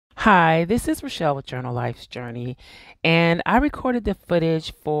Hi, this is Rachelle with Journal Life's Journey, and I recorded the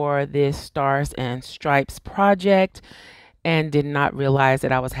footage for this Stars and Stripes project and did not realize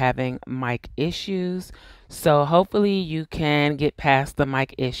that I was having mic issues. So hopefully you can get past the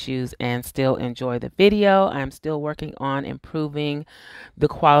mic issues and still enjoy the video. I'm still working on improving the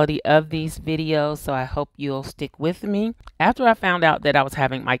quality of these videos, so I hope you'll stick with me. After I found out that I was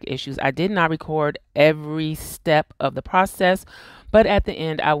having mic issues, I did not record every step of the process, but at the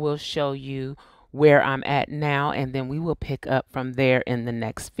end I will show you where I'm at now, and then we will pick up from there in the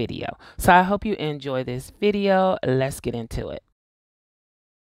next video. So I hope you enjoy this video. Let's get into it.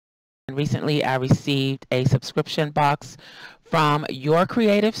 Recently, I received a subscription box from Your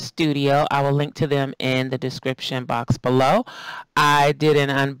Creative Studio. I will link to them in the description box below. I did an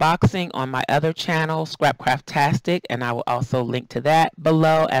unboxing on my other channel, SCRAPCRAFTASTIC, and I will also link to that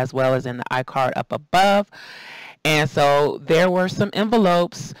below as well as in the iCard up above. And so there were some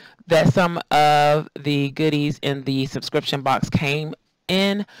envelopes that some of the goodies in the subscription box came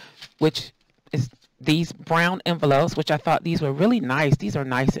in, which is these brown envelopes, which I thought these were really nice. These are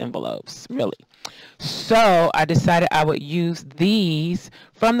nice envelopes, really. So I decided I would use these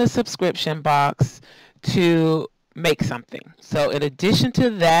from the subscription box to make something. So in addition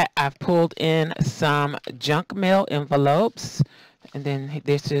to that, I've pulled in some junk mail envelopes, and then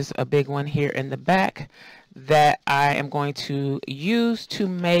this is a big one here in the back that I am going to use to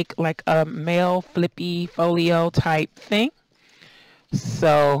make like a mail flippy folio type thing.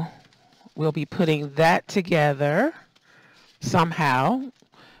 So we'll be putting that together somehow.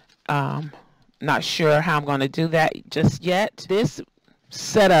 Not sure how I'm going to do that just yet. This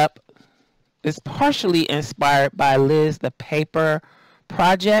setup is partially inspired by Liz the Paper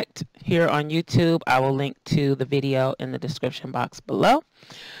Project here on YouTube. I will link to the video in the description box below.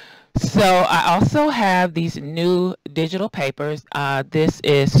 So I also have these new digital papers. This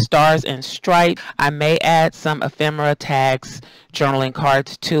is Stars and Stripes. I may add some ephemera tags, journaling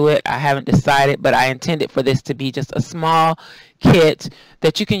cards to it. I haven't decided, but I intended for this to be just a small kit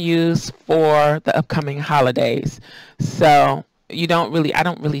that you can use for the upcoming holidays. So I don't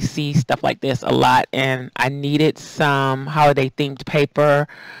really see stuff like this a lot, and I needed some holiday themed paper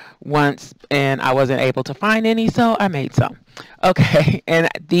once and I wasn't able to find any, so I made some. Okay, and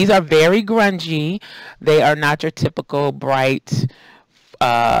these are very grungy. They are not your typical bright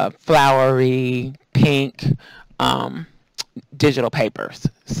flowery pink digital papers.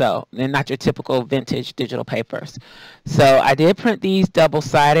 So they're not your typical vintage digital papers. So I did print these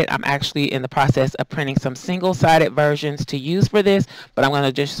double-sided. I'm actually in the process of printing some single-sided versions to use for this, but I'm going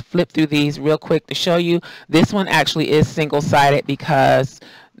to just flip through these real quick to show you. This one actually is single-sided because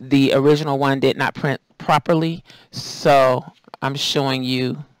the original one did not print properly, so I'm showing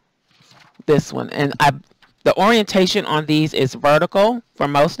you this one. And the orientation on these is vertical for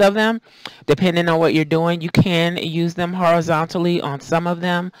most of them. Depending on what you're doing, you can use them horizontally on some of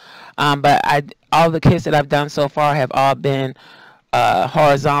them, but all the kits that I've done so far have all been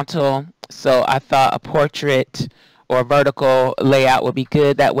horizontal, so I thought a portrait or vertical layout would be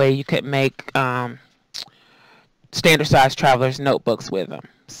good. That way you could make standard size traveler's notebooks with them.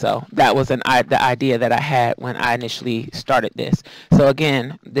 So that was the idea that I had when I initially started this. So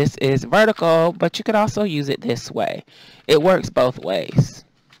again, this is vertical, but you could also use it this way. It works both ways.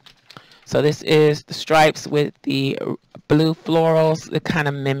 So this is the stripes with the blue florals. It kind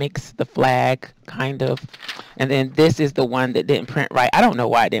of mimics the flag, kind of. And then this is the one that didn't print right. I don't know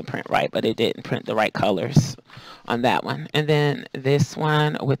why it didn't print right, but it didn't print the right colors on that one. And then this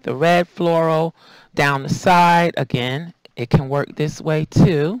one with the red floral down the side. Again, it can work this way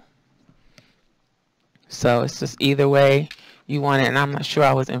too. So it's just either way you want it. And I'm not sure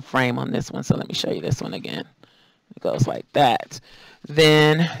I was in frame on this one, so let me show you this one again. It goes like that.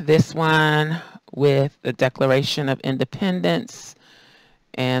 Then this one with the Declaration of Independence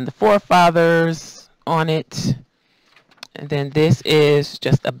and the forefathers on it. And then this is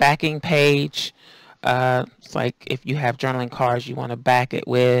just a backing page. It's like if you have journaling cards you want to back it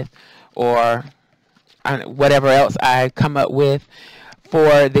with, or whatever else I come up with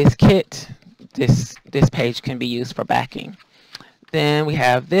for this kit, this page can be used for backing. Then we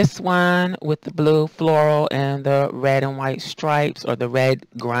have this one with the blue floral and the red and white stripes, or the red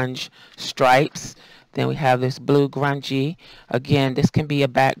grunge stripes. Then we have this blue grungy. Again, this can be a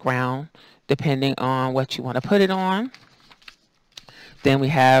background depending on what you want to put it on. Then we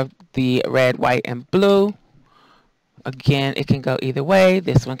have the red, white, and blue. Again, it can go either way.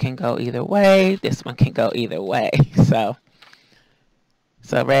 This one can go either way. This one can go either way. So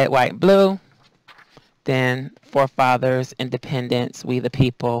red, white, and blue. Then forefathers, independence, we the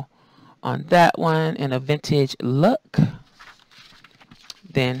people on that one in a vintage look.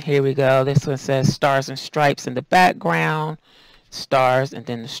 Then here we go. This one says stars and stripes in the background, stars and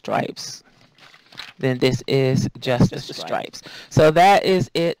then the stripes. Then this is just the stripes. So that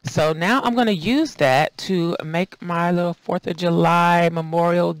is it. So now I'm going to use that to make my little 4th of July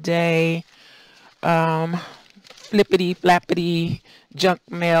Memorial Day flippity flappity junk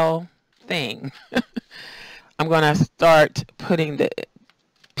mail thing. I'm going to start putting the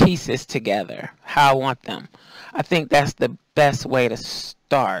pieces together how I want them. I think that's the best way to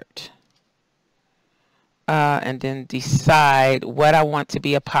start. And then decide what I want to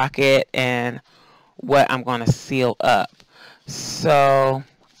be a pocket and what I'm going to seal up. So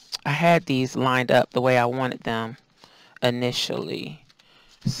I had these lined up the way I wanted them initially.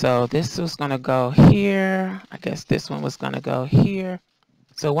 So this was going to go here. I guess this one was going to go here.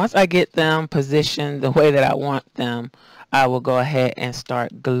 So once I get them positioned the way that I want them, I will go ahead and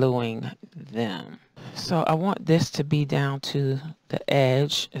start gluing them. So I want this to be down to the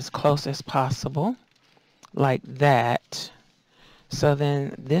edge as close as possible, like that. So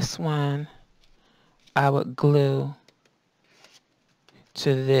then this one I would glue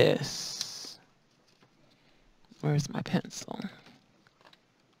to this. Where's my pencil?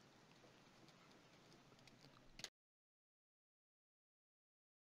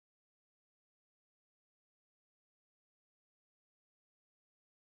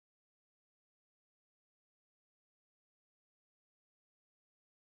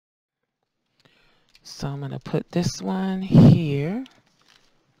 So I'm going to put this one here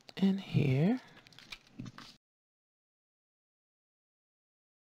and here.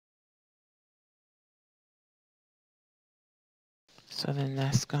 So then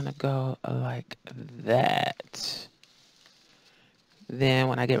that's going to go like that. Then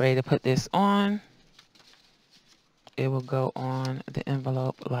when I get ready to put this on, it will go on the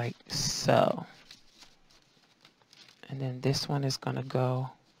envelope like so. And then this one is going to go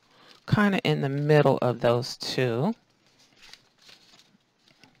kind of in the middle of those two.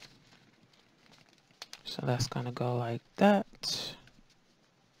 So that's going to go like that.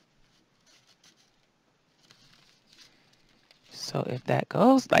 So if that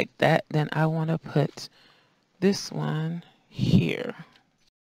goes like that, then I want to put this one here.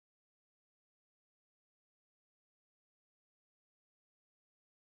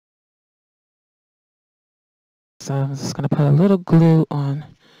 So I'm just going to put a little glue on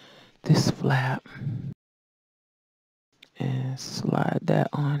this flap and slide that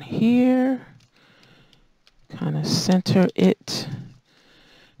on here. Kind of center it.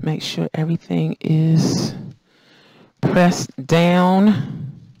 Make sure everything is pressed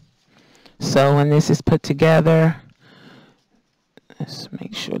down. So when this is put together, let's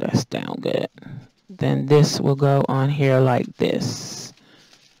make sure that's down good. Then this will go on here like this.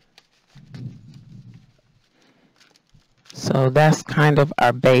 So that's kind of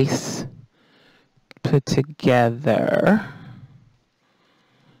our base put together.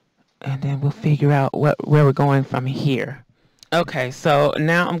 And then we'll figure out where we're going from here. Okay, so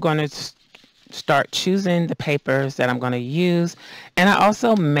now I'm going to start choosing the papers that I'm going to use. And I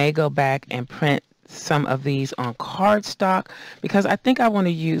also may go back and print some of these on cardstock because I think I want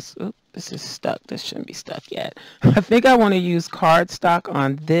to use, oops, this is stuck. This shouldn't be stuck yet. I think I want to use cardstock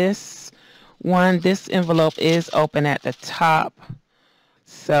on this one. This envelope is open at the top.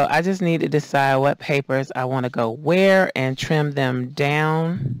 So I just need to decide what papers I want to go where and trim them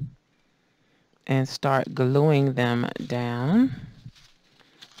down and start gluing them down.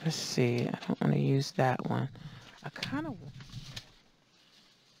 Let's see, I don't want to use that one.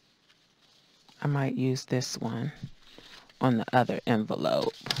 I might use this one on the other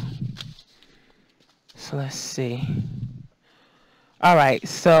envelope. So let's see. All right,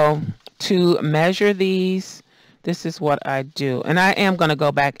 so to measure these, this is what I do. And I am going to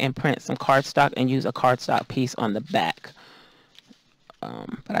go back and print some cardstock and use a cardstock piece on the back.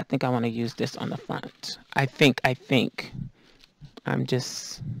 But I think I want to use this on the front. I think. I'm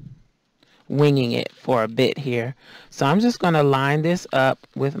just winging it for a bit here. So I'm just going to line this up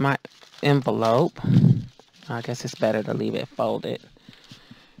with my envelope. I guess it's better to leave it folded.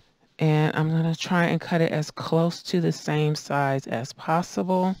 And I'm going to try and cut it as close to the same size as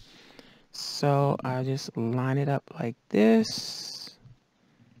possible. So I just line it up like this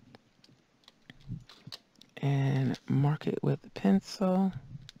and mark it with a pencil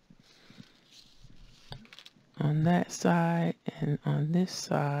on that side and on this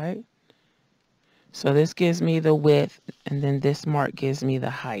side. So this gives me the width, and then this mark gives me the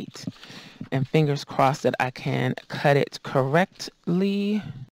height. And fingers crossed that I can cut it correctly.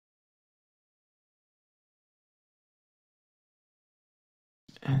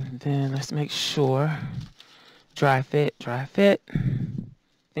 And then let's make sure, dry fit,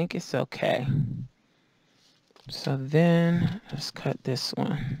 think it's okay. So then let's cut this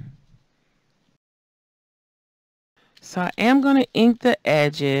one. So I am going to ink the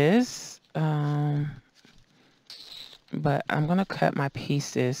edges, but I'm going to cut my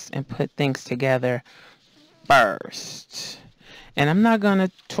pieces and put things together first. And I'm not going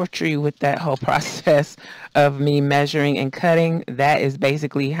to torture you with that whole process of me measuring and cutting. That is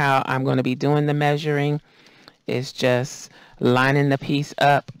basically how I'm going to be doing the measuring. It's just lining the piece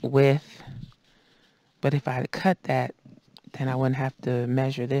up with, but if I had cut that, then I wouldn't have to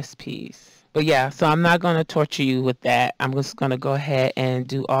measure this piece. But yeah, so I'm not going to torture you with that. I'm just going to go ahead and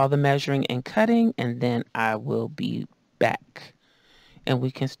do all the measuring and cutting, and then I will be back and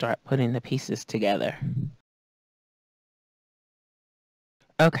we can start putting the pieces together.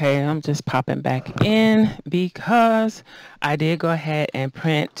 Okay, I'm just popping back in because I did go ahead and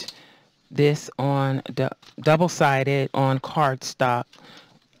print this on double-sided on cardstock.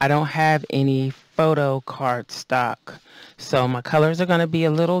 I don't have any photo cardstock, so my colors are going to be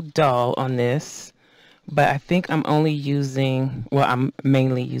a little dull on this, but I think I'm only using, well, I'm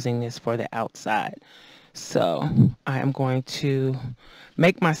mainly using this for the outside. So I am going to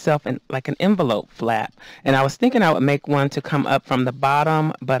make myself like an envelope flap, and I was thinking I would make one to come up from the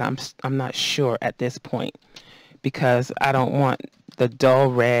bottom, but I'm not sure at this point because I don't want the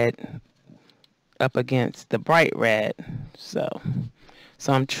dull red up against the bright red. So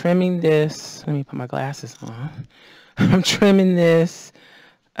I'm trimming this. Let me put my glasses on. I'm trimming this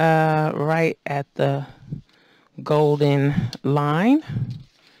right at the golden line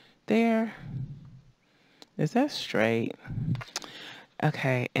there. Is that straight?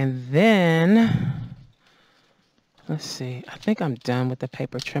 Okay, and then let's see. I think I'm done with the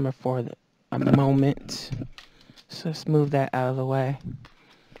paper trimmer for a moment. So let's move that out of the way.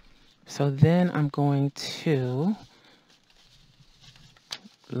 So then I'm going to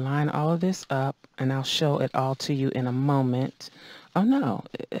line all of this up, and I'll show it all to you in a moment. Oh no,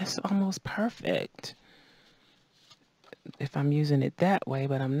 it's almost perfect if I'm using it that way,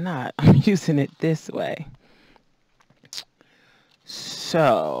 but I'm not. I'm using it this way.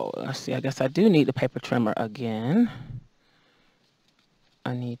 So let's see, I guess I do need the paper trimmer again.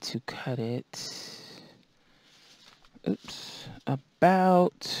 I need to cut it, oops,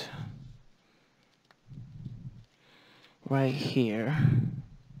 about right here.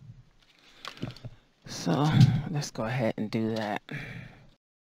 So let's go ahead and do that.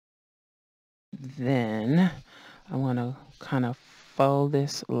 Then I want to kind of fold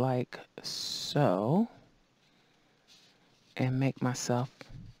this like so and make myself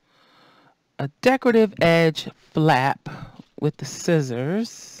a decorative edge flap with the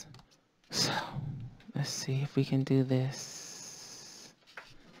scissors. So let's see if we can do this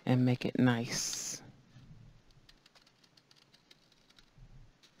and make it nice.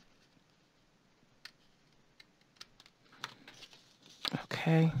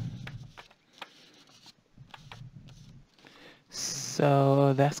 Okay.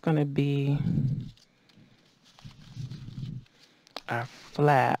 So that's going to be our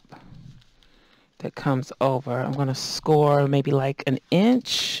flap that comes over. I'm going to score maybe like an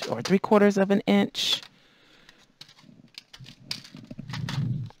inch or 3/4 of an inch.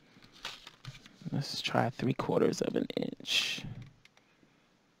 Let's try 3/4 of an inch.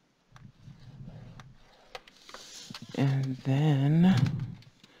 And then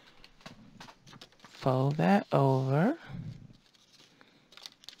fold that over.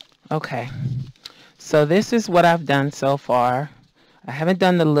 Okay, so this is what I've done so far. I haven't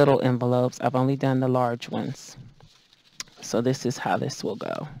done the little envelopes. I've only done the large ones. So this is how this will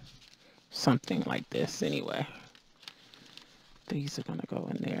go. Something like this anyway. These are gonna go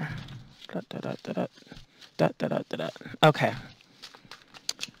in there. Okay.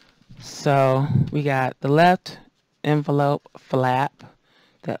 So we got the left envelope flap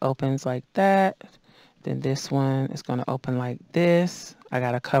that opens like that. Then this one is going to open like this. I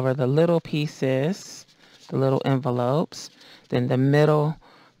got to cover the little pieces, the little envelopes. Then the middle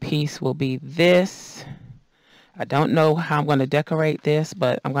piece will be this. I don't know how I'm going to decorate this,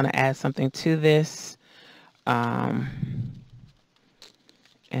 but I'm going to add something to this. And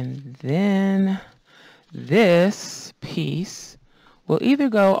then this piece will either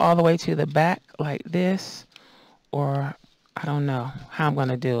go all the way to the back like this, or I don't know how I'm going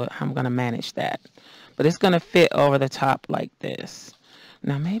to do it, how I'm going to manage that. But it's going to fit over the top like this.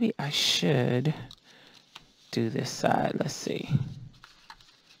 Now maybe I should do this side. Let's see.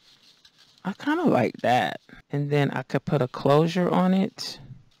 I kind of like that. And then I could put a closure on it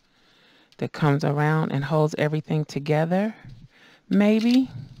that comes around and holds everything together.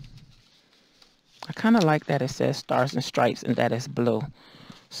 Maybe. I kind of like that it says Stars and Stripes and that it's blue.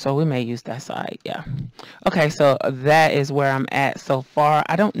 So we may use that side, yeah. Okay, so that is where I'm at so far.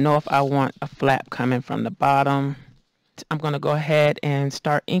 I don't know if I want a flap coming from the bottom. I'm going to go ahead and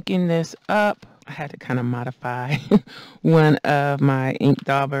start inking this up. I had to kind of modify one of my ink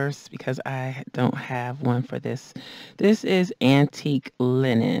daubers because I don't have one for this. This is antique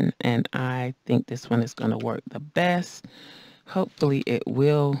linen, and I think this one is going to work the best. Hopefully it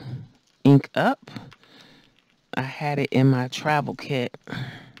will ink up. I had it in my travel kit.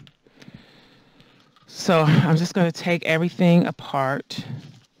 So I'm just going to take everything apart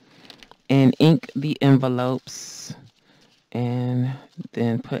and ink the envelopes and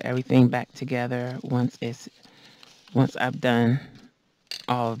then put everything back together once I've done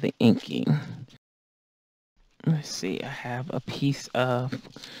all of the inking. Let's see, I have a piece of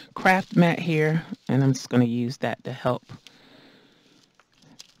craft mat here, and I'm just going to use that to help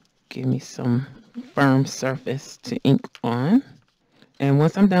give me some firm surface to ink on. And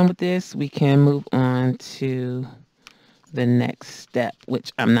once I'm done with this, we can move on to the next step,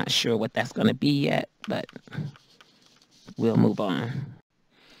 which I'm not sure what that's going to be yet, but we'll move on.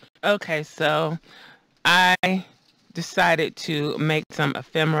 Okay, so I decided to make some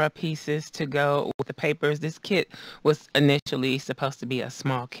ephemera pieces to go with the papers. This kit was initially supposed to be a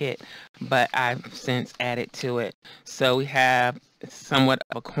small kit, but I've since added to it. So we have somewhat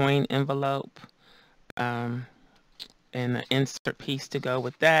of a coin envelope and an insert piece to go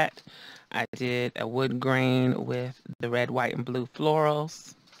with that. I did a wood grain with the red, white, and blue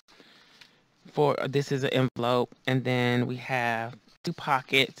florals. This is an envelope, and then we have 2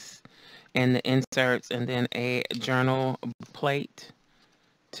 pockets and the inserts, and then a journal plate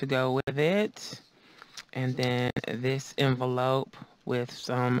to go with it, and then this envelope with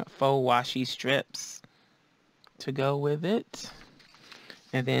some faux washi strips to go with it,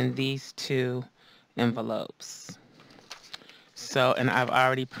 and then these 2 envelopes. So, and I've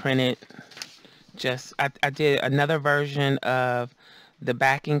already printed I did another version of the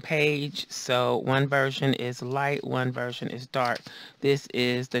backing page. So one version is light, one version is dark. This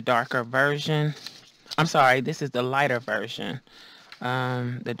is the darker version. I'm sorry, this is the lighter version.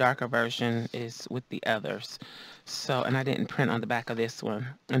 The darker version is with the others. So, and I didn't print on the back of this one.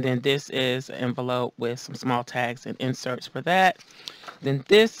 And then this is an envelope with some small tags and inserts for that. Then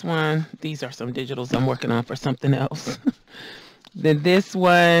this one, these are some digitals I'm working on for something else. Then this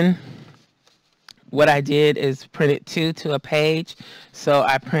one, what I did is printed 2 to a page. So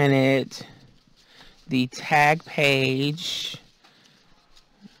I printed the tag page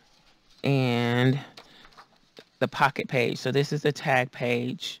and the pocket page. So this is the tag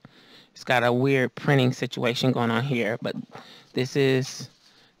page. It's got a weird printing situation going on here, but this is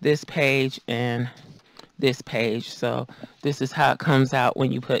this page and this page. So this is how it comes out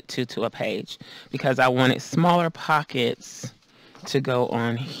when you put 2 to a page, because I wanted smaller pockets to go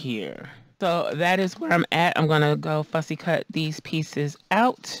on here. So that is where I'm at. I'm going to go fussy cut these pieces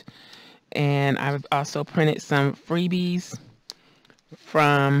out. And I've also printed some freebies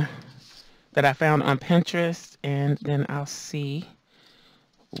that I found on Pinterest. And then I'll see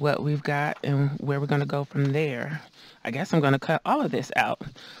what we've got and where we're going to go from there. I guess I'm going to cut all of this out.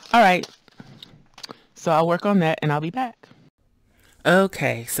 All right. So I'll work on that and I'll be back.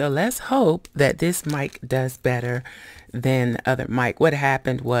 Okay, so let's hope that this mic does better than the other mic. What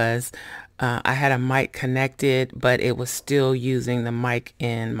happened was I had a mic connected, but it was still using the mic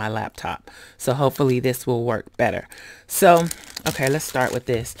in my laptop. So hopefully this will work better. So, okay, let's start with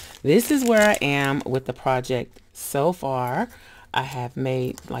this. This is where I am with the project so far. I have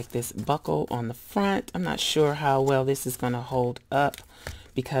made like this buckle on the front. I'm not sure how well this is going to hold up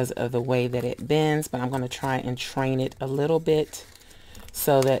because of the way that it bends, but I'm going to try and train it a little bit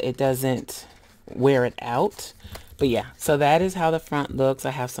so that it doesn't wear it out. But yeah, so that is how the front looks.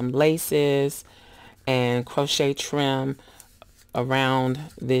 I have some laces and crochet trim around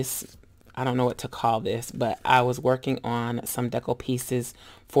this. I don't know what to call this, but I was working on some deco pieces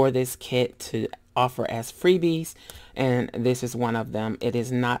for this kit to offer as freebies, and this is one of them. It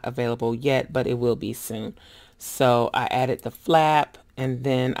is not available yet, but it will be soon. So I added the flap, and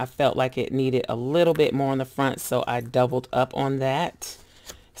then I felt like it needed a little bit more on the front, so I doubled up on that.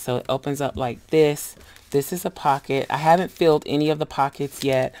 So it opens up like this. This is a pocket. I haven't filled any of the pockets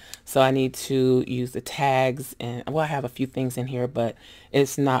yet, so I need to use the tags, and well, I have a few things in here, but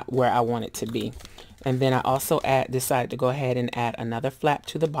it's not where I want it to be. And then I also decided to go ahead and add another flap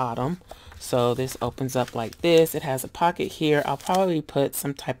to the bottom. So this opens up like this. It has a pocket here. I'll probably put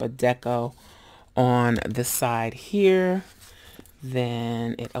some type of deco on the side here.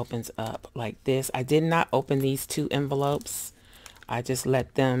 Then it opens up like this. I did not open these 2 envelopes. I just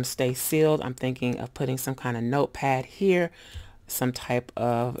let them stay sealed. I'm thinking of putting some kind of notepad here some type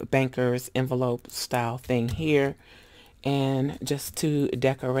of banker's envelope style thing here, and just to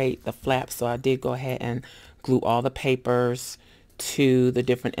decorate the flaps. So I did go ahead and glue all the papers to the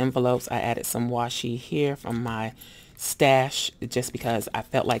different envelopes. I added some washi here from my stash just because I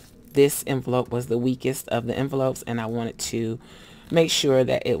felt like this envelope was the weakest of the envelopes, and I wanted to make sure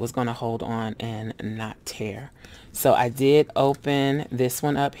that it was going to hold on and not tear. So I did open this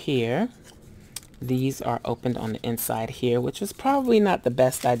one up here. These are opened on the inside here, which was probably not the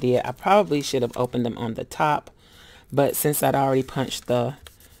best idea. I probably should have opened them on the top, but since I'd already punched the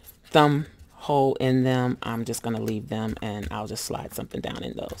thumb hole in them, I'm just going to leave them, and I'll just slide something down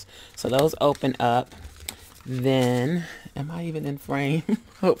in those. So those open up. Then, am I even in frame?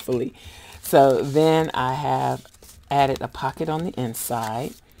 Hopefully. So then I have added a pocket on the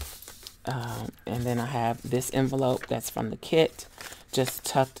inside. And then I have this envelope that's from the kit just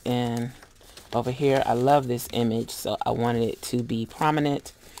tucked in over here. I love this image, so I wanted it to be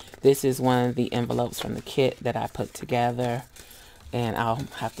prominent. This is one of the envelopes from the kit that I put together, and I'll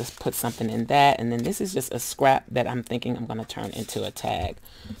have to put something in that. And then this is just a scrap that I'm thinking I'm going to turn into a tag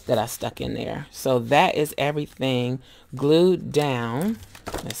that I stuck in there. So that is everything glued down.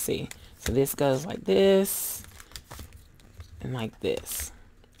 Let's see. So this goes like this and like this.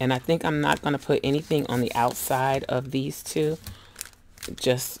 And I think I'm not going to put anything on the outside of these two.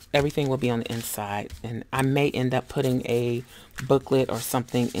 Just everything will be on the inside. And I may end up putting a booklet or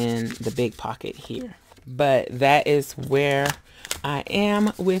something in the big pocket here. But that is where I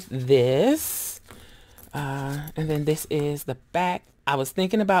am with this. And then this is the back. I was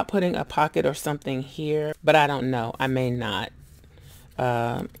thinking about putting a pocket or something here, but I don't know. I may not.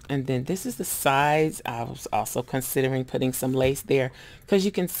 And then this is the sides. I was also considering putting some lace there because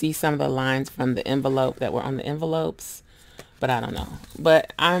you can see some of the lines from the envelope that were on the envelopes, but I don't know.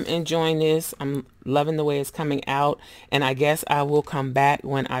 But I'm enjoying this. I'm loving the way it's coming out, and I guess I will come back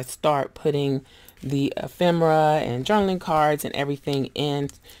when I start putting the ephemera and journaling cards and everything in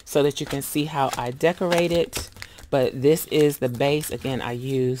so that you can see how I decorate it. But this is the base. Again, I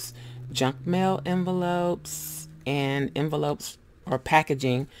use junk mail envelopes and envelopes or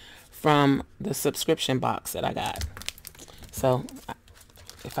packaging from the subscription box that I got. So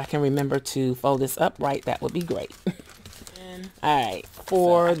if I can remember to fold this up right, that would be great. All right,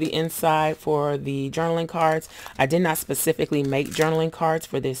 for the inside, for the journaling cards, I did not specifically make journaling cards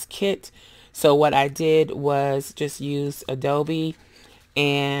for this kit. So what I did was just use Adobe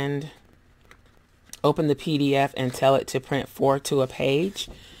and open the PDF and tell it to print 4 to a page.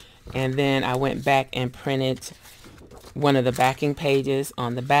 And then I went back and printed one of the backing pages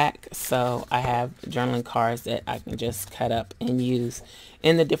on the back. So I have journaling cards that I can just cut up and use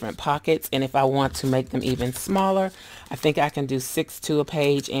in the different pockets. And if I want to make them even smaller, I think I can do 6 to a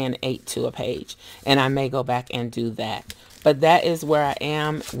page and 8 to a page. And I may go back and do that. But that is where I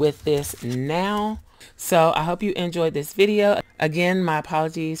am with this now. So I hope you enjoyed this video. Again, my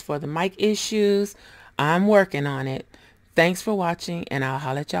apologies for the mic issues. I'm working on it. Thanks for watching, and I'll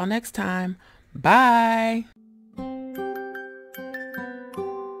holler at y'all next time. Bye.